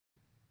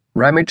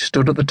Ramage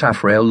stood at the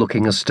taffrail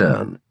looking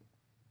astern.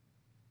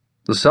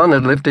 The sun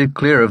had lifted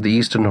clear of the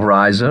eastern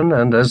horizon,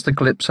 and as the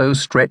Calypso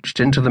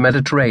stretched into the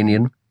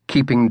Mediterranean,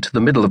 keeping to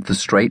the middle of the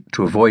strait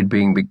to avoid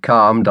being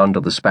becalmed under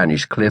the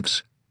Spanish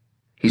cliffs,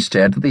 he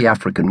stared at the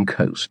African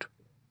coast.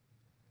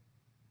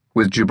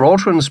 With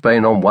Gibraltar and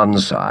Spain on one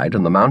side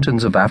and the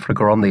mountains of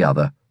Africa on the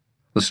other,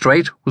 the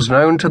strait was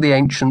known to the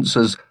ancients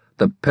as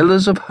the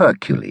Pillars of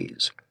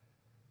Hercules,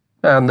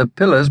 and the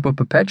pillars were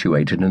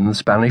perpetuated in the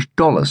Spanish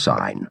dollar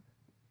sign.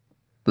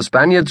 The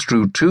Spaniards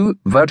drew 2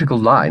 vertical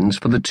lines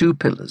for the 2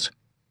 pillars,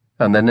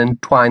 and then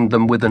entwined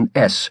them with an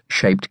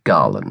S-shaped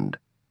garland.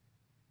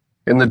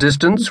 In the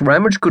distance,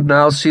 Ramage could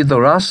now see the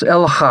Ras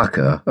el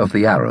Haka of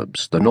the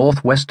Arabs, the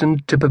northwestern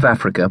tip of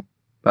Africa,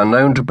 and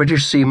known to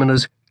British seamen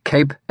as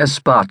Cape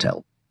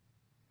Espartel,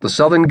 the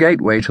southern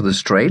gateway to the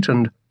strait,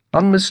 and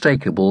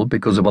unmistakable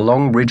because of a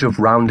long ridge of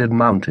rounded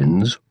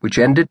mountains which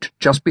ended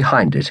just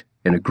behind it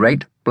in a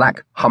great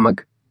black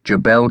hummock,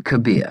 Jebel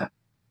Kabir.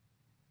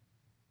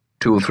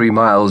 2 or 3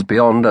 miles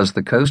beyond, as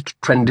the coast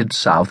trended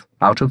south,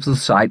 out of the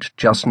sight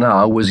just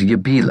now was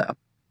Yabila,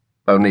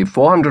 only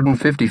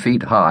 450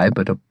 feet high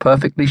but a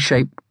perfectly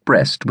shaped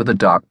breast with a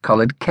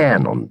dark-coloured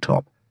cairn on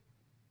top.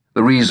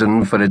 The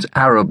reason for its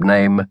Arab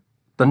name,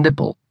 the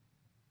Nipple.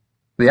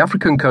 The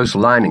African coast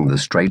lining the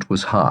strait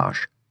was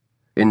harsh.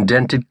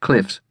 Indented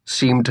cliffs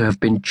seemed to have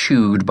been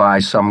chewed by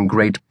some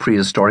great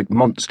prehistoric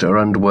monster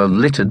and were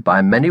littered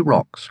by many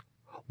rocks,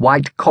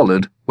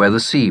 white-collared where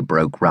the sea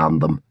broke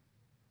round them.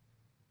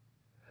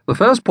 The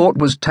first port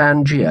was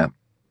Tangier,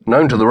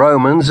 known to the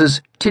Romans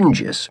as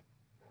Tingis,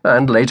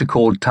 and later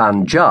called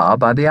Tanjar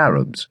by the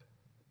Arabs.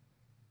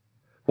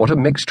 What a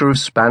mixture of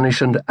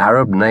Spanish and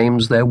Arab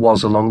names there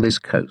was along this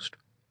coast.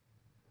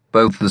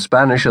 Both the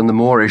Spanish and the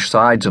Moorish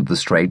sides of the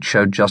strait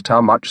showed just how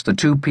much the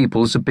 2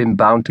 peoples had been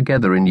bound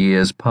together in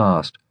years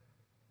past.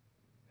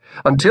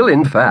 Until,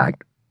 in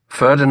fact,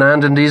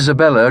 Ferdinand and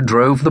Isabella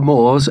drove the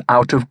Moors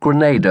out of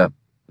Granada,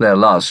 their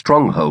last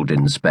stronghold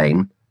in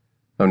Spain,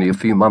 only a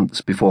few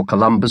months before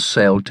Columbus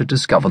sailed to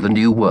discover the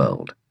New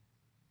World.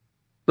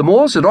 The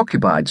Moors had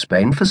occupied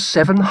Spain for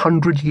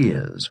 700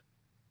 years.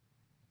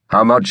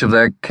 How much of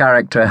their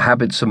character,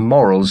 habits, and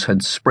morals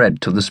had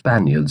spread to the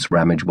Spaniards,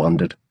 Ramage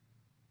wondered.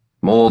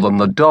 More than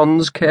the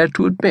Dons cared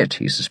to admit,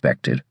 he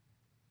suspected.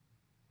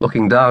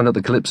 Looking down at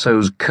the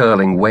Calypso's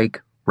curling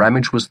wake,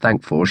 Ramage was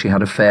thankful she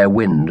had a fair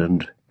wind,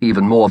 and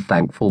even more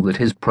thankful that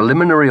his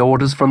preliminary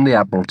orders from the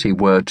Admiralty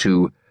were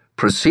to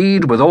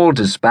proceed with all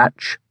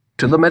dispatch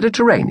to the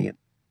Mediterranean,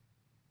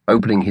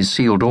 opening his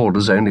sealed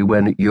orders only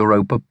when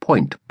Europa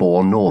Point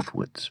bore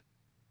northwards.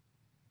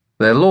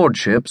 Their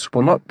lordships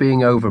were not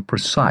being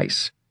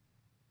over-precise.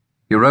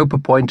 Europa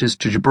Point is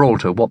to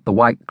Gibraltar what the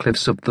white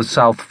cliffs of the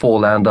South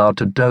Foreland are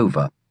to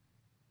Dover.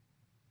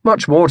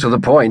 Much more to the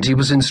point, he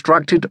was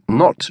instructed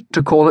not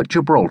to call it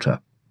Gibraltar.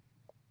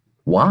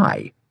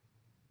 Why?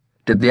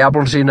 Did the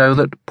Admiralty know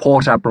that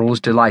port admirals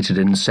delighted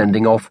in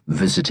sending off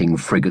visiting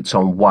frigates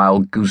on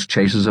wild goose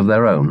chases of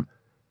their own?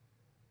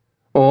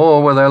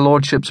 Or were their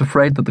lordships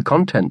afraid that the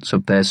contents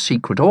of their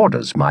secret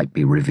orders might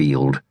be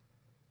revealed?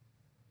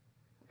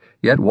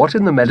 Yet what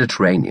in the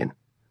Mediterranean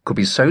could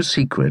be so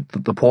secret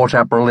that the port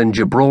admiral in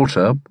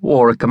Gibraltar,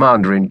 or a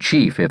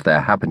commander-in-chief if there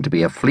happened to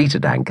be a fleet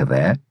at anchor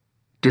there,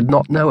 did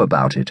not know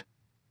about it?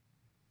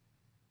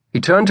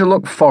 He turned to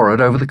look forward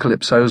over the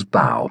Calypso's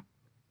bow.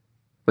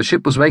 The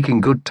ship was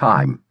making good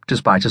time,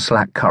 despite a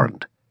slack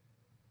current.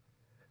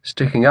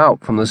 Sticking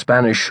out from the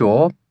Spanish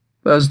shore,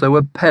 as though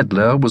a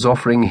peddler was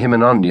offering him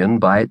an onion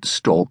by its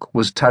stalk,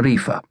 was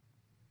Tarifa,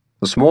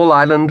 a small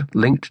island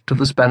linked to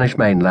the Spanish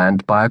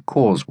mainland by a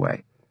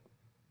causeway.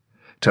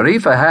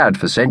 Tarifa had,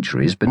 for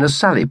centuries, been a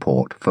sally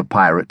port for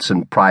pirates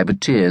and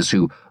privateers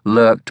who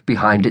lurked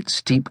behind its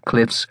steep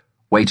cliffs,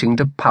 waiting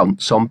to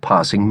pounce on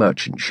passing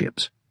merchant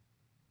ships.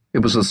 It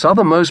was the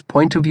southernmost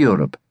point of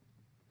Europe,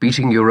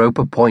 beating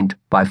Europa Point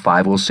by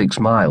 5 or 6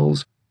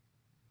 miles.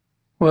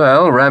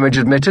 Well, Ramage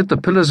admitted the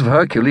Pillars of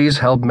Hercules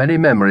held many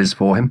memories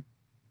for him.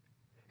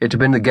 It had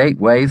been the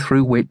gateway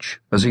through which,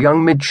 as a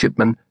young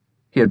midshipman,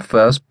 he had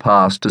first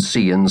passed to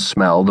see and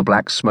smell the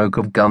black smoke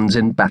of guns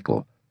in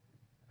battle,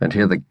 and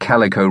hear the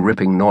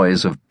calico-ripping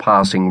noise of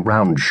passing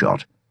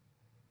round-shot.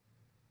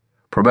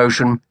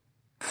 Promotion,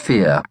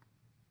 fear,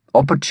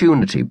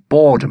 opportunity,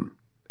 boredom,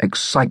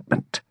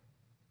 excitement,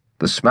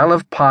 the smell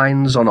of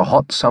pines on a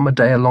hot summer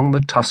day along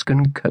the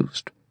Tuscan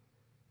coast,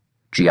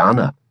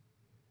 Gianna,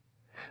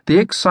 the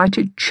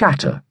excited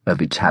chatter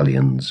of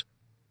Italians.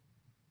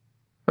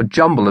 A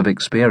jumble of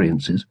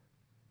experiences,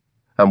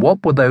 and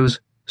what were those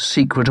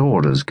secret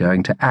orders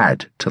going to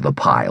add to the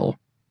pile?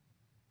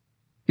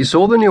 He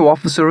saw the new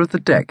officer of the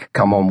deck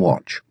come on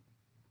watch.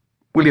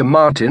 William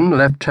Martin,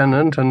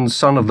 lieutenant and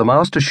son of the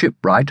master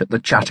shipwright at the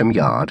Chatham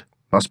Yard,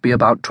 must be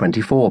about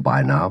 24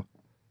 by now.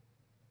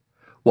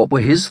 What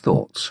were his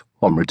thoughts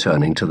on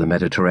returning to the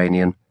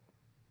Mediterranean?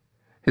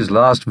 His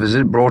last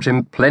visit brought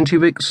him plenty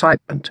of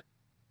excitement,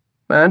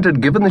 and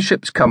had given the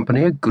ship's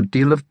company a good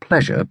deal of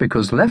pleasure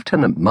because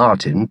Lieutenant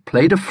Martin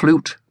played a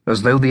flute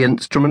as though the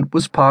instrument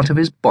was part of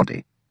his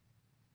body.